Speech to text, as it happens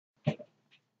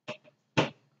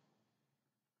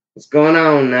What's going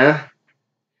on now?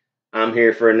 I'm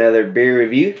here for another beer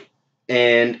review,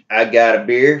 and I got a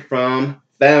beer from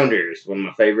Founders, one of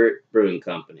my favorite brewing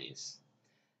companies.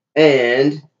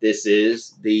 And this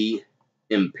is the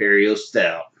Imperial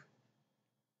Stout.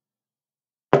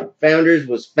 Founders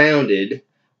was founded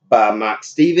by Mike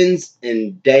Stevens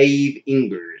and Dave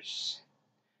Ingers.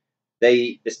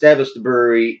 They established the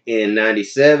brewery in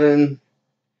 '97,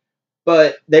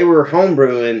 but they were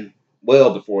homebrewing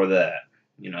well before that.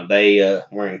 They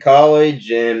were in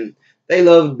college and they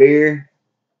loved beer.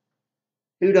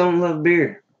 Who don't love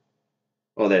beer?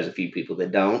 Well, there's a few people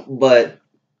that don't, but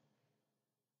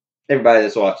everybody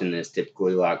that's watching this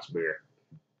typically likes beer.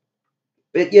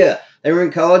 But yeah, they were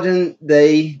in college and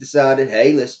they decided,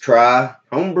 hey, let's try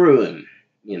home brewing,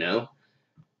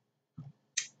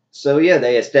 So yeah,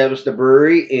 they established a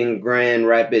brewery in Grand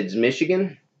Rapids,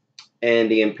 Michigan.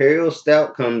 And the Imperial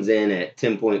Stout comes in at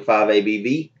 10.5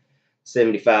 ABV,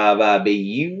 75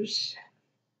 IBUs.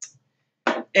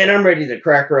 And I'm ready to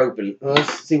crack her open.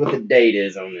 Let's see what the date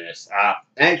is on this. I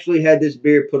actually had this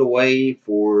beer put away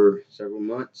for several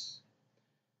months.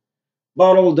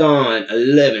 Bottled on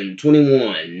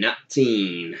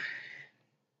 11/21/19.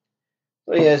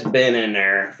 So yeah, it's been in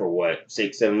there for what,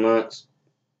 6-7 months?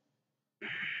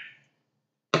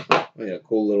 Yeah,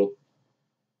 cool little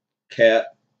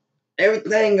cap.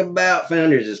 Everything about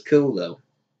Founders is cool though.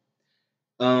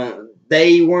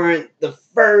 They weren't the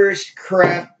first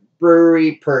craft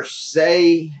brewery per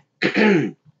se,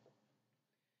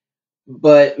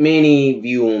 but many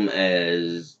view them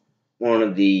as one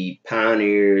of the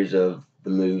pioneers of the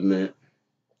movement.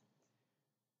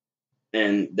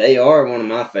 And they are one of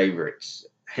my favorites,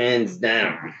 hands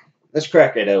down. Let's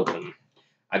crack it open.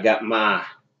 I got my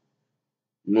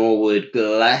Norwood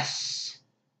glass.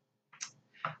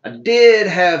 I did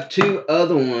have two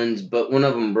other ones, but one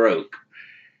of them broke.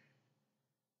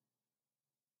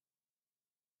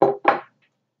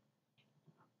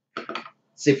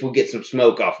 See if we'll get some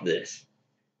smoke off this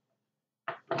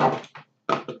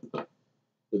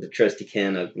with a trusty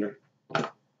can opener.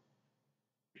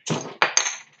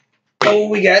 Oh,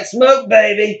 we got smoke,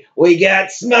 baby. We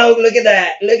got smoke. Look at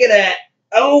that. Look at that.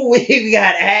 Oh, we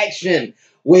got action.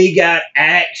 We got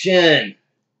action.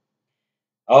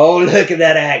 Oh, look at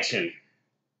that action.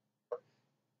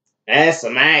 That's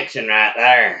some action right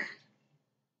there.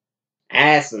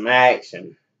 That's some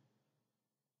action.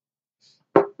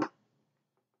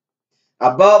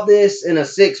 I bought this in a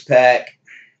 6-pack,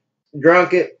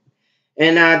 drunk it,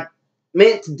 and I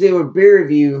meant to do a beer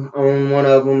review on one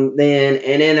of them then,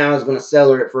 and then I was going to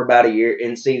cellar it for about a year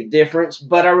and see the difference,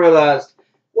 but I realized,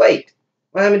 wait,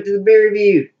 what happened to the beer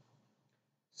review?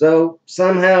 So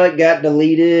somehow it got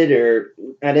deleted or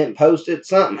I didn't post it.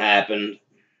 Something happened.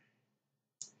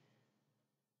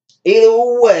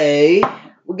 Either way,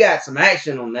 we got some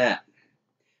action on that.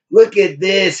 Look at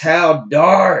this, how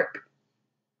dark.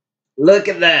 Look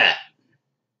at that.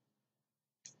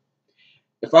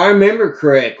 If I remember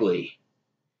correctly,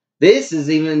 this has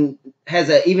an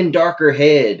even darker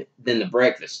head than the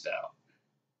breakfast stout.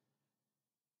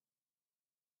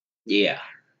 Yeah.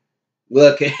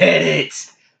 Look at it.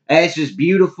 That's just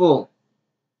beautiful.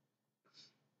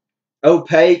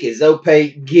 Opaque as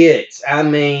opaque gets. I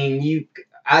mean,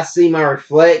 I see my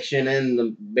reflection in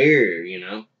the beer,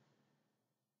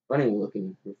 Funny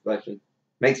looking reflection.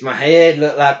 Makes my head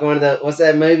look like one of the, what's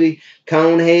that movie?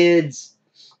 Coneheads.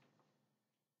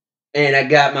 And I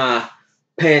got my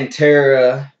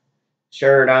Pantera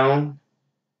shirt on.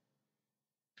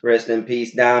 Rest in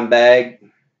peace, Dime Bag.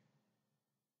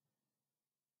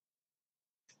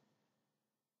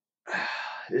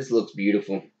 This looks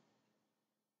beautiful.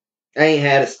 I ain't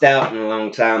had a stout in a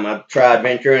long time. I've tried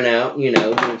venturing out,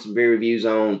 doing some beer reviews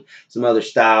on some other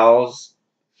styles.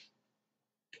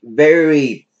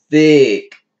 Very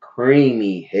thick,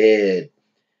 creamy head.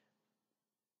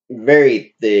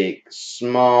 Very thick,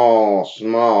 small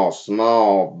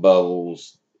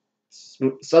bubbles.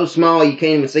 So small you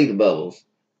can't even see the bubbles.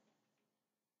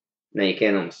 Now you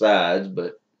can on the sides,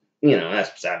 but, that's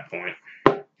beside the point.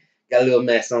 Got a little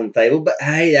mess on the table, but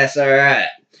hey, that's alright.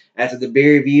 After the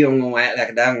beer review, I'm going to act like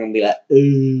a dog. I'm going to be like,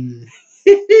 ooh.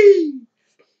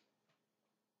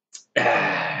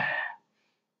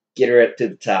 Get her up to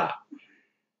the top.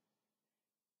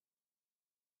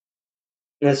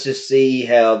 Let's just see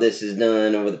how this is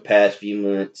done over the past few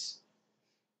months.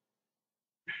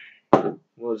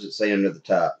 What does it say under the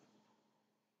top?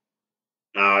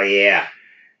 Oh, yeah.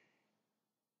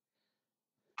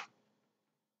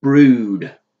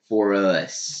 Brewed for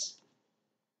us.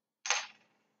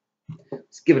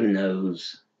 Let's give it a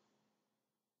nose.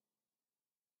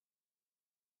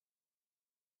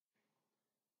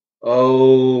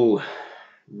 Oh,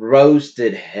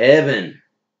 roasted heaven.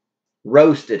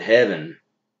 Roasted heaven.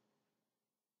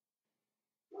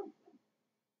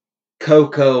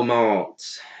 Cocoa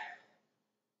malts.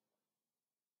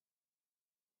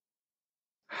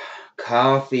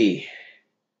 Coffee.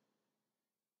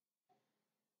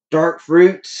 Dark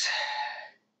fruits.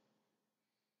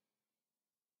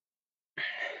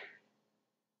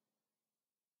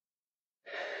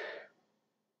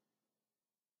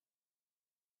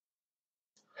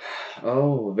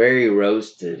 Oh, very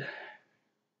roasted.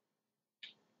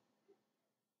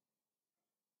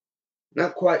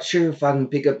 Not quite sure if I can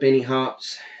pick up any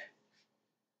hops.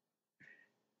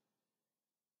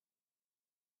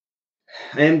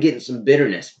 I am getting some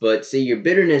bitterness, but see, your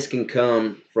bitterness can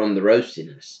come from the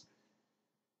roastiness.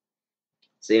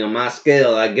 See, on my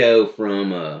scale, I go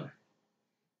from,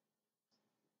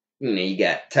 you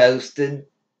got toasted,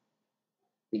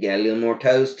 you got a little more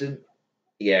toasted,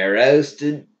 you got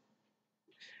roasted,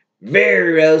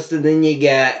 very roasted, then you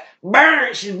got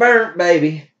burnt, she's burnt,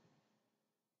 baby.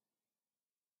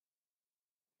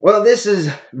 Well, this is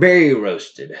very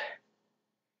roasted.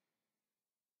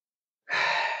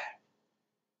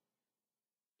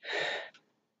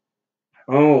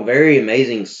 Oh, very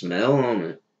amazing smell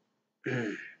on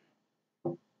it.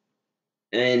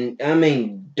 And I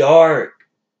mean, dark.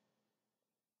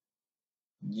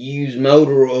 Use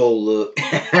motor oil look.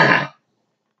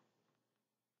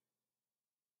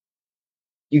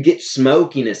 You get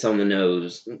smokiness on the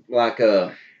nose, like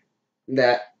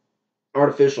that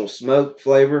artificial smoke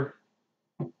flavor.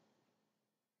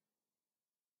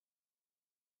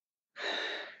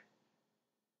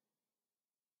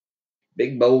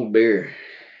 Big bold beer.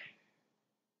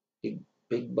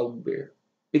 Big bold beer.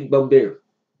 Big bold beer.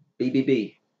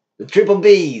 BBB. The triple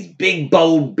B's. Big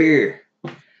bold beer.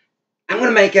 I'm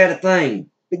gonna make that a thing.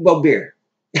 Big bold beer.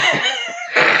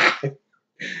 I'm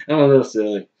a little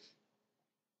silly.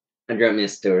 I drank me a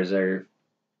Still Reserve.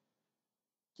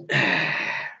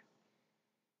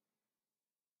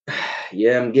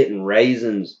 Yeah, I'm getting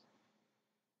raisins.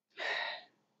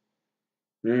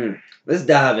 Let's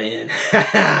dive in.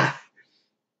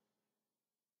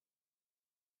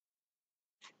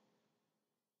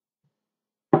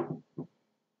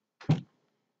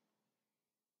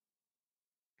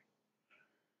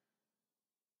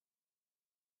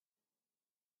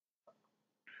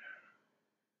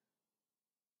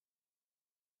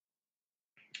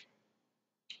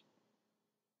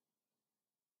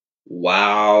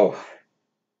 Wow.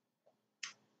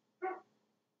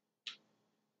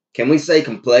 Can we say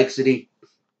complexity?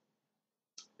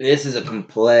 This is a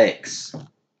complex,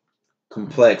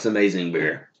 amazing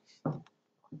beer.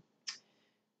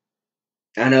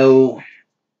 I know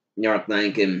y'all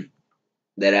thinking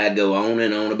that I go on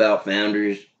and on about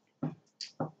Founders.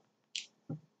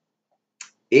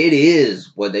 It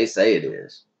is what they say it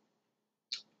is.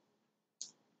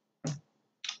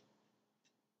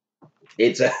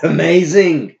 It's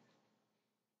amazing.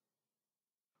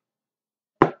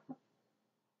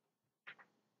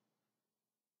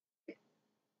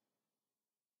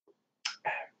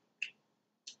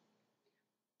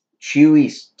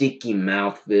 Chewy, sticky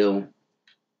mouthfeel.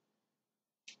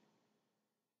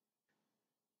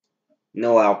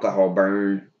 No alcohol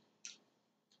burn.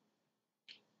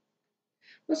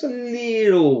 It's a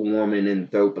little warming in the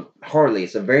throat, but hardly.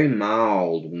 It's a very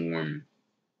mild warm.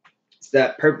 It's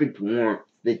that perfect warmth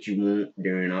that you want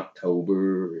during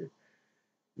October,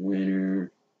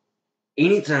 winter,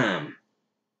 anytime,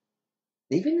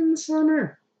 even in the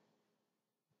summer.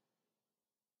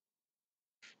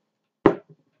 A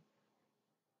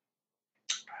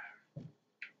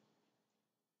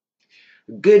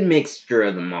good mixture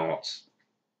of the malts.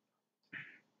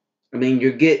 I mean,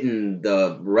 you're getting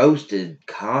the roasted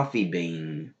coffee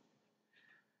bean,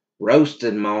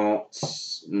 roasted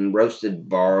malts, roasted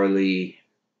barley.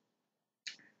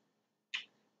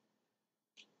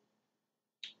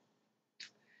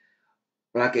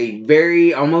 Like a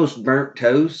very almost burnt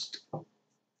toast.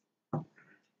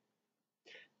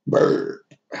 Burr.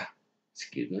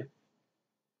 Excuse me.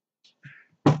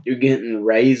 You're getting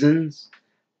raisins,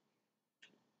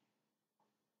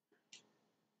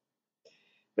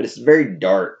 but it's very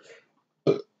dark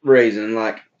raisin,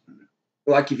 like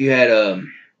if you had a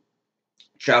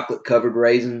chocolate covered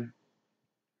raisin.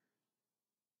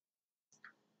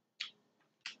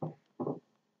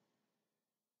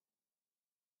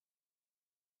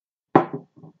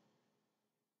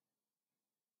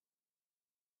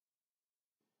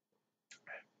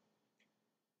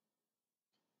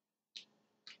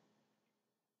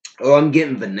 Oh, I'm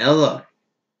getting vanilla.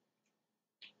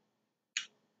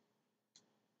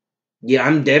 Yeah,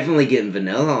 I'm definitely getting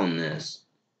vanilla on this.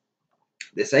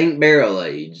 This ain't barrel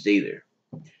aged either.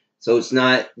 So it's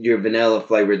not your vanilla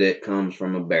flavor that comes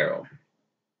from a barrel.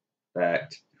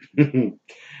 Fact.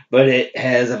 But it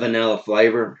has a vanilla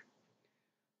flavor.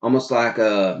 Almost like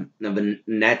a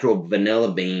natural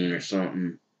vanilla bean or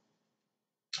something.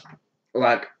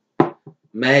 Like,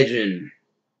 imagine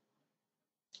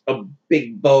a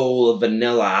big bowl of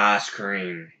vanilla ice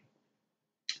cream.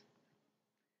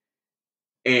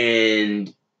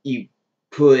 And you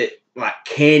put like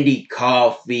candy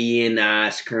coffee in the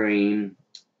ice cream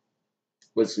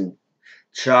with some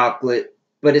chocolate.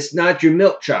 But it's not your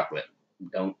milk chocolate.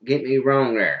 Don't get me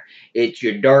wrong there. It's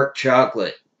your dark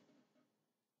chocolate.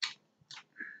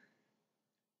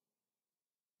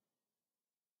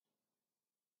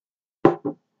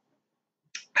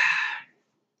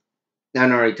 I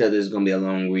can already tell this is going to be a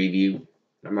long review.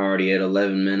 I'm already at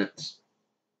 11 minutes.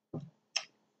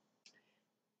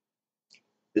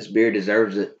 This beer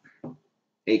deserves it.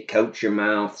 It coats your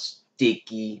mouth,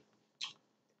 sticky,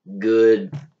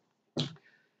 good.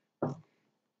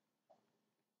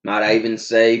 Might I even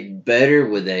say better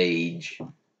with age.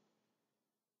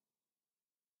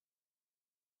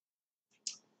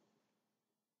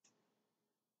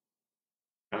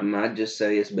 I might just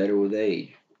say it's better with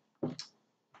age.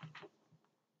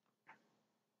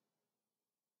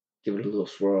 Give it a little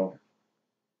swirl.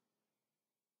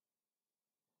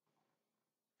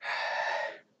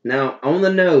 Now, on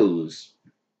the nose,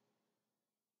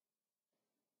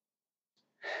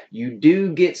 you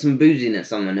do get some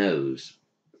booziness on the nose.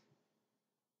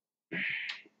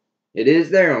 It is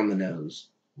there on the nose.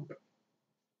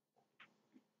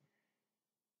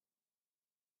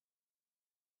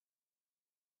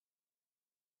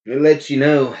 It lets you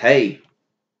know, hey,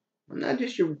 I'm not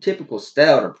just your typical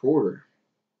stout or porter.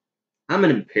 I'm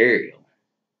an Imperial.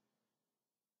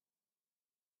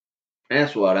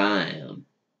 That's what I am.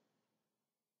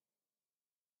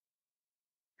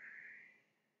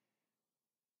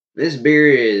 This beer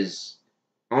is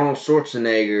Arnold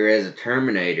Schwarzenegger as a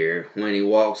Terminator when he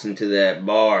walks into that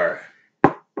bar,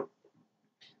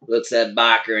 looks that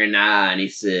biker in the eye, and he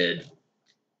said,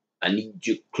 I need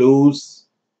your clothes,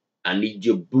 I need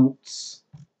your boots,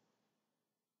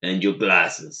 and your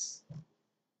glasses.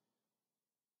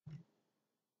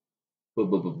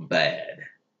 Bad.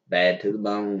 Bad to the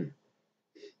bone.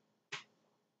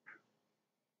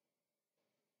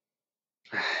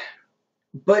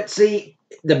 But see,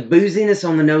 the booziness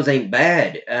on the nose ain't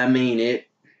bad. I mean,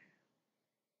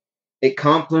 it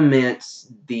complements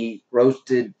the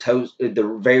roasted toast,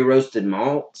 the very roasted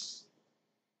malts.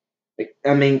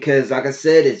 I mean, because like I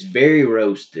said, it's very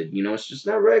roasted. You know, it's just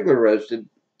not regular roasted.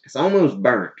 It's almost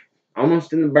burnt,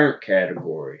 almost in the burnt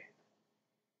category.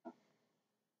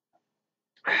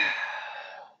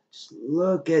 Just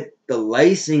look at the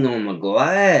lacing on the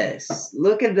glass.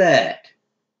 Look at that.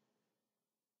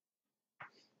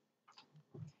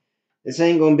 This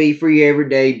ain't gonna be for your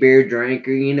everyday beer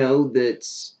drinker, you know,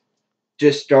 that's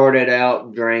just started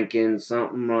out drinking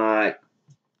something like,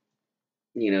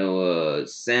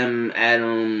 Sam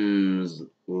Adams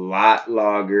light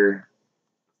lager.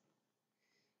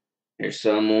 There's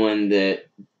someone that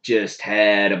just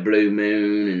had a blue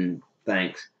moon and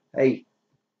thinks, hey,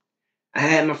 I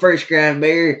had my first craft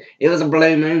beer. It was a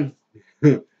blue moon.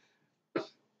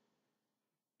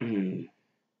 Talking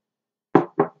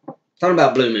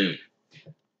about blue moon.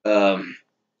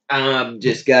 I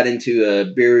just got into a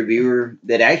beer reviewer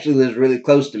that actually lives really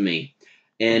close to me.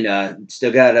 And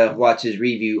still got to watch his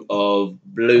review of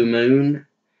Blue Moon,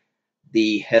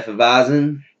 the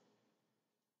Hefeweizen.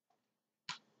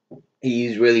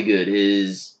 He's really good.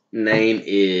 His name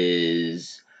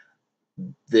is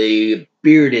The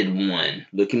Bearded One.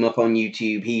 Look him up on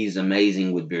YouTube. He's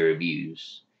amazing with beer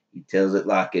reviews. He tells it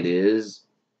like it is.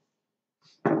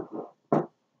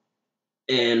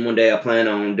 And one day I plan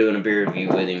on doing a beer review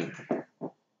with him.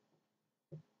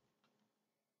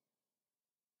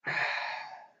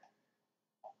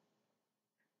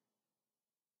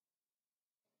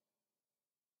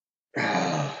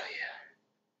 Oh,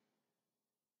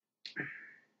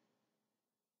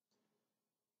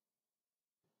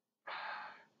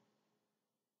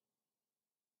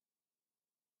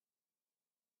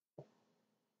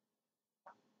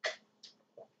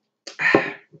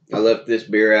 I left this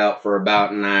beer out for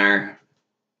about an hour.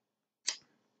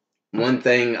 One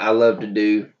thing I love to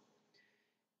do,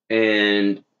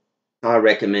 and I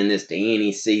recommend this to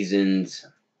any seasoned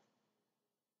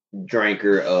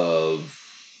drinker of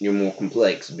your more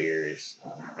complex beers,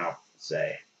 I'll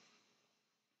say.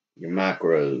 Your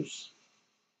micros.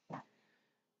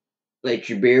 let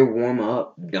your beer warm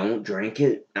up. Don't drink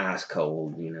it ice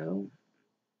cold,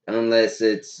 unless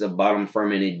it's a bottom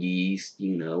fermented yeast, a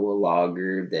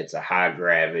lager that's a high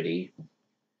gravity.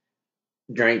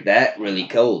 Drink that really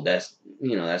cold. That's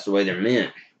the way they're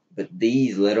meant. But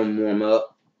these, let them warm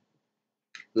up.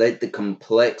 Let the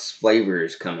complex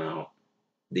flavors come out.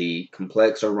 The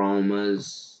complex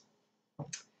aromas,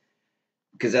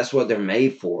 because that's what they're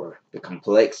made for, the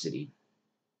complexity.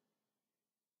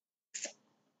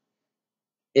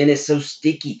 And it's so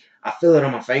sticky. I feel it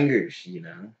on my fingers.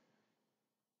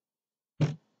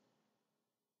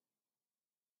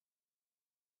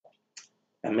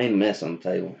 I made a mess on the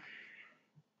table.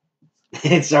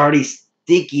 It's already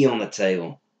sticky on the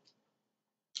table.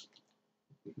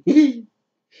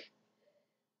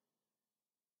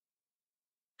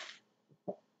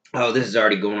 Oh, this is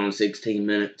already going on 16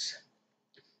 minutes.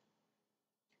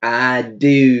 I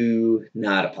do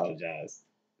not apologize.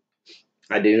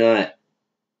 I do not.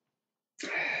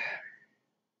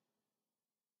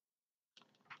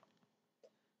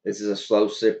 This is a slow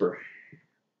sipper.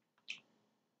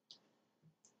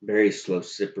 Very slow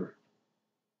sipper.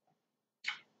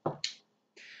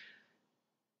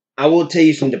 I will tell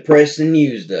you some depressing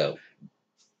news, though.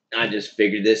 I just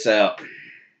figured this out.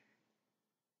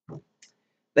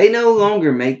 They no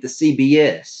longer make the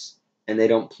CBS, and they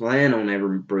don't plan on ever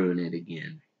brewing it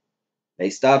again. They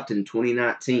stopped in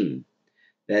 2019.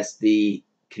 That's the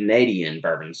Canadian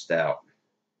bourbon stout.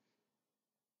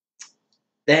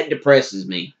 That depresses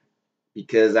me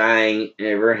because I ain't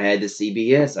ever had the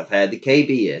CBS. I've had the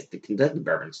KBS, the Kentucky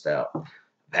bourbon stout.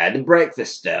 I've had the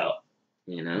breakfast stout.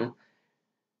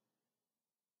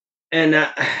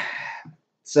 And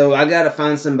so I got to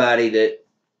find somebody that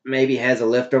maybe has a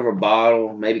leftover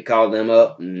bottle, maybe call them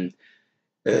up and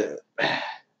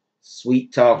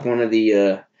sweet talk one of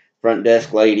the front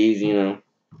desk ladies,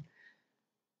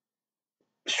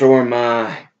 showing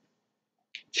my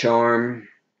charm,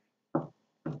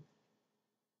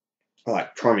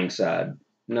 like charming side.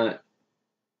 Not,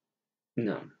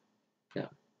 no, no,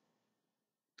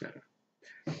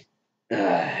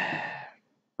 no.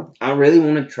 I really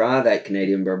want to try that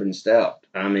Canadian bourbon stout.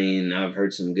 I mean, I've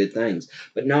heard some good things.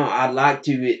 But no, I'd like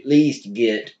to at least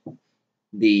get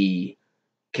the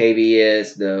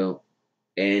KBS, though,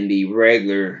 and the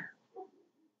regular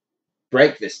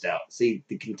breakfast stout. See,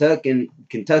 the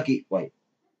Kentucky, wait,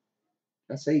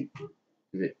 I say,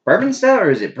 is it bourbon stout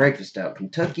or is it breakfast stout?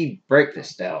 Kentucky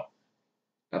breakfast stout.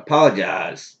 I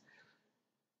apologize.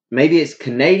 Maybe it's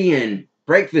Canadian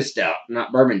breakfast stout,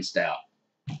 not bourbon stout.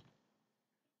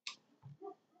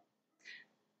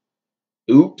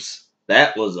 Oops,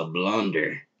 that was a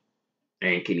blunder.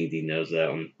 And Kennedy knows that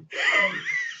one.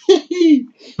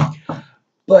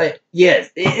 But yes,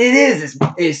 it is.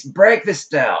 It's breakfast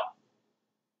stout.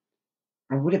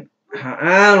 Or would it?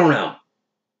 I don't know.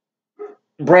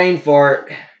 Brain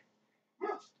fart.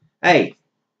 Hey,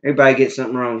 everybody gets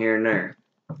something wrong here and there.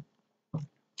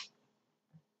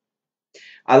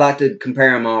 I like to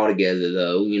compare them all together,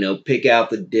 though. Pick out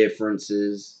the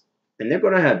differences, and they're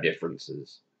going to have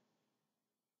differences.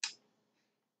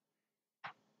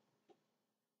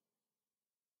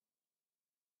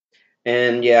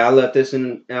 And yeah, I left this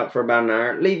out for about an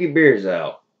hour. Leave your beers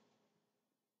out.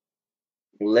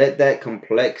 Let that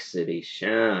complexity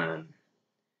shine.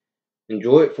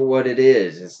 Enjoy it for what it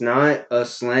is. It's not a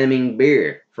slamming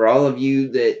beer. For all of you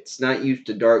that's not used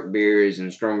to dark beers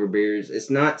and stronger beers,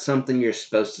 it's not something you're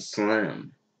supposed to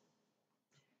slam.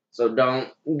 So don't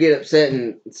get upset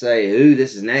and say, ooh,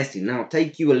 this is nasty. No,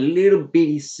 take you a little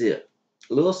bitty sip.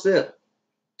 A little sip.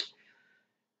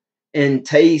 And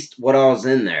taste what all's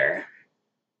in there.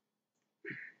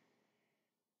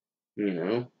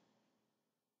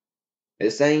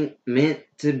 This ain't meant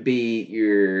to be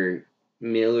your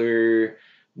Miller,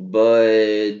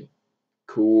 Bud,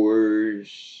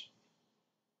 Coors,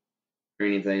 or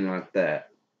anything like that.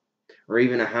 Or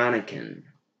even a Heineken.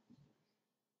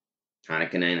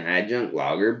 Heineken ain't an adjunct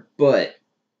lager, but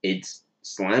it's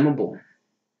slammable.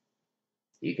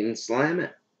 You can slam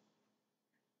it.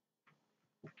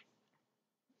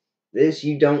 This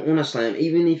you don't want to slam.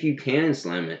 Even if you can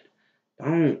slam it,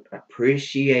 don't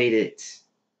appreciate it.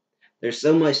 There's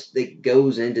so much that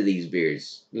goes into these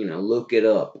beers. Look it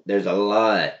up. There's a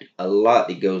lot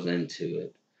that goes into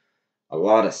it. A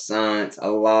lot of science,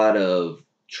 a lot of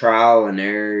trial and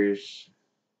errors.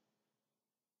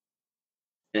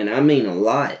 And I mean a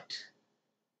lot.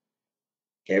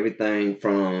 Everything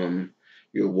from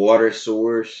your water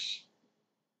source,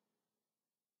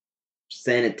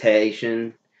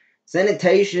 sanitation.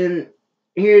 Sanitation,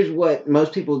 here's what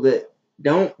most people that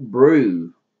don't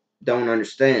brew don't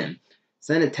understand.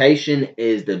 Sanitation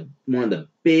is one of the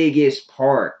biggest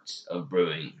parts of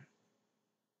brewing,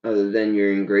 other than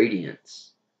your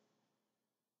ingredients.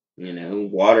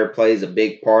 Water plays a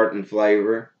big part in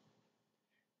flavor.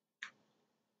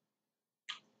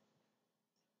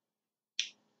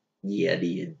 Yeah,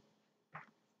 dude.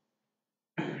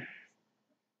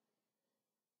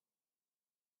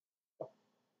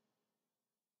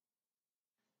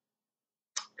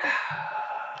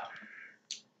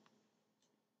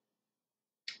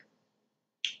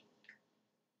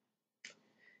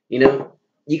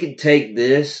 You could take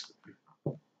this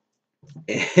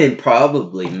and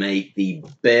probably make the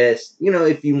best,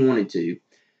 if you wanted to,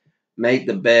 make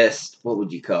the best, what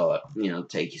would you call it?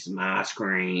 Take you some ice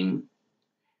cream,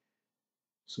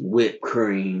 some whipped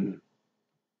cream,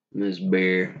 this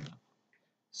beer,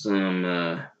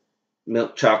 some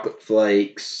milk chocolate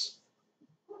flakes.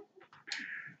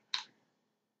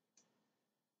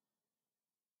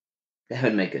 That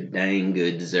would make a dang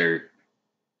good dessert.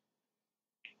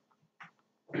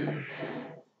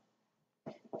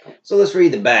 So let's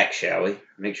read the back, shall we?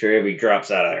 Make sure every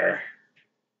drop's out of there.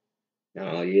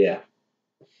 Oh, yeah.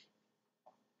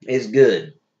 It's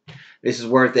good. This is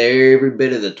worth every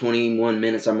bit of the 21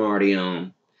 minutes I'm already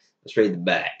on. Let's read the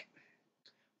back.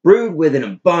 Brewed with an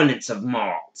abundance of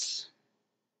malts.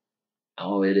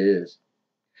 Oh, it is.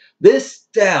 This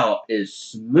stout is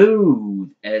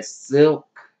smooth as silk.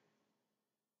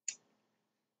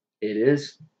 It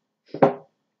is.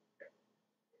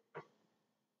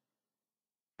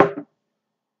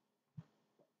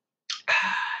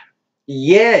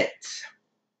 Yet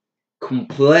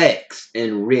complex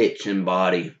and rich in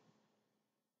body.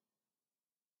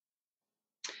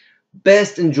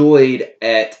 Best enjoyed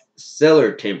at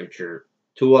cellar temperature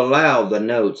to allow the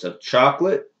notes of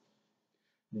chocolate,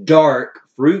 dark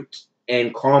fruit,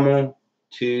 and caramel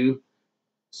to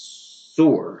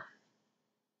soar.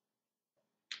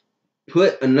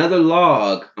 Put another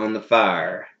log on the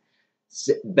fire.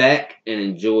 Sit back and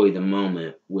enjoy the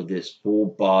moment with this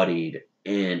full-bodied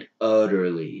and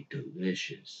utterly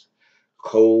delicious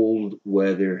cold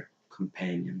weather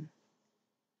companion.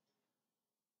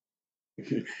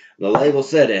 The label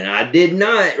said it, and I did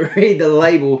not read the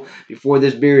label before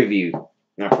this beer review.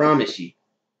 And I promise you.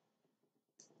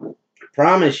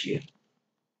 Promise you.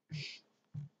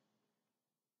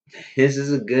 This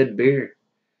is a good beer.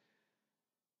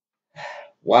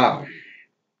 Wow.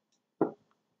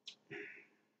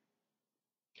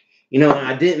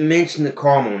 I didn't mention the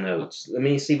caramel notes. Let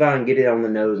me see if I can get it on the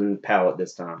nose and palate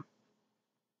this time.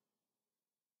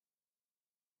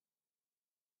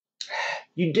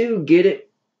 You do get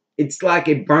it. It's like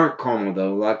a burnt caramel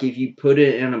though. Like if you put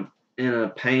it in a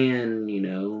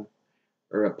pan,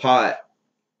 or a pot,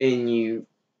 and you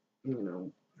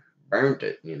burnt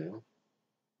it.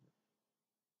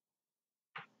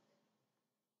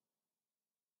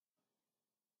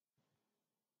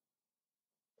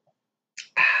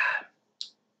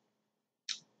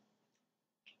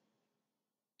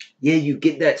 Yeah, you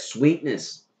get that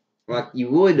sweetness, like you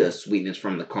would a sweetness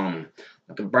from the caramel,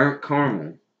 like a burnt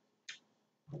caramel.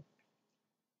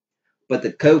 But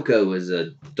the cocoa is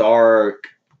a dark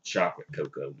chocolate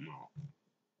cocoa malt.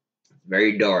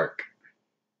 Very dark.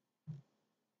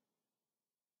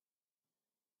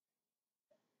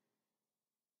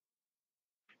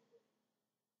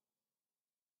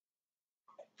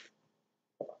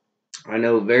 I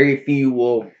know very few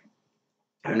will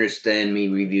understand me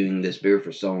reviewing this beer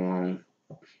for so long.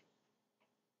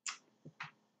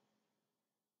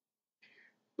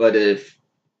 But if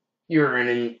you're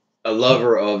a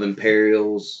lover of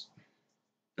Imperials,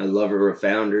 a lover of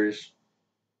Founders,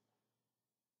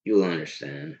 you'll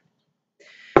understand.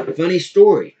 Funny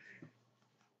story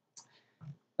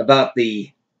about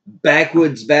the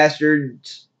backwoods bastard,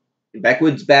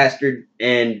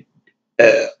 and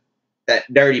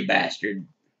that dirty bastard.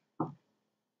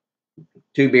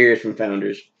 Two beers from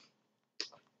Founders.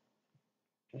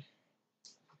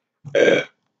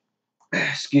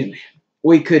 Excuse me.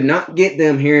 We could not get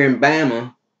them here in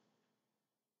Bama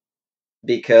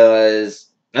because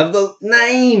of the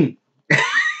name.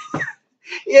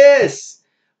 Yes.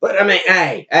 But I mean,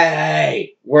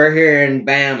 hey, we're here in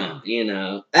Bama,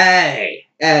 Hey.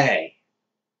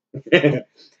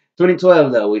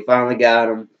 2012, though, we finally got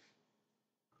them.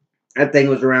 I think it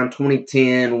was around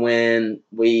 2010 when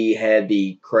we had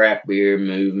the craft beer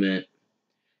movement.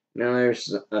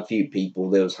 There's a few people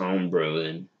that was home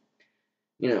brewing,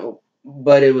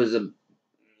 but it was a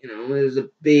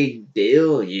big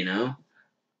deal.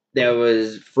 There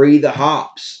was Free the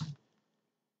Hops.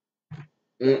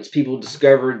 Once people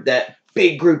discovered that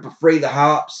big group of Free the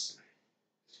Hops,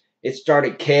 it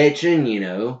started catching.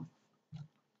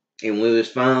 and we was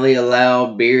finally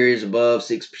allowed beers above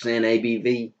 6%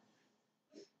 ABV.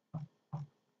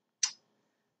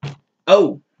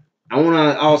 Oh, I want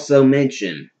to also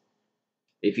mention,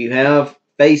 if you have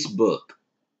Facebook,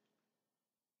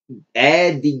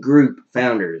 add the group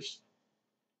founders.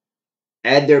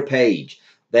 Add their page.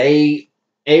 They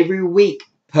every week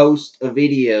post a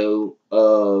video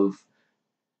of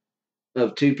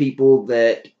two people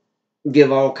that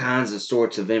give all kinds of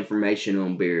sorts of information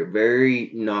on beer. Very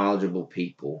knowledgeable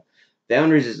people.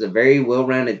 Founders is a very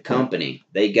well-rounded company.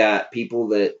 They got people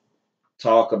that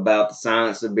talk about the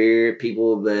science of beer,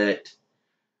 people that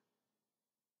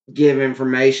give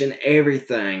information,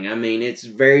 everything. I mean, it's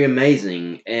very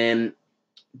amazing. And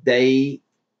they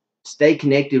stay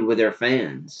connected with their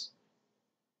fans.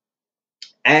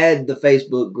 Add the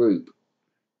Facebook group.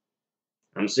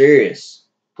 I'm serious.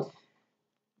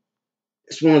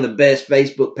 It's one of the best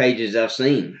Facebook pages I've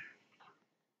seen.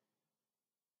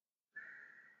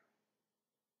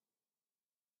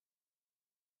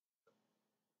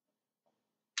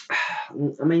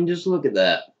 I mean, just look at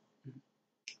that.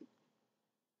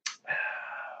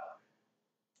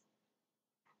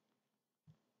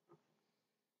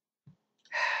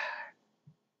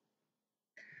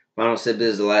 Final sip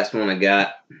is the last one I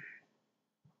got.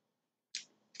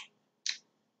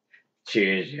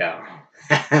 Cheers, y'all.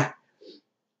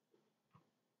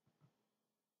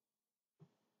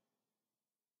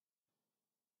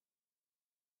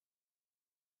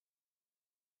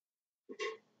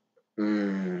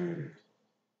 mm.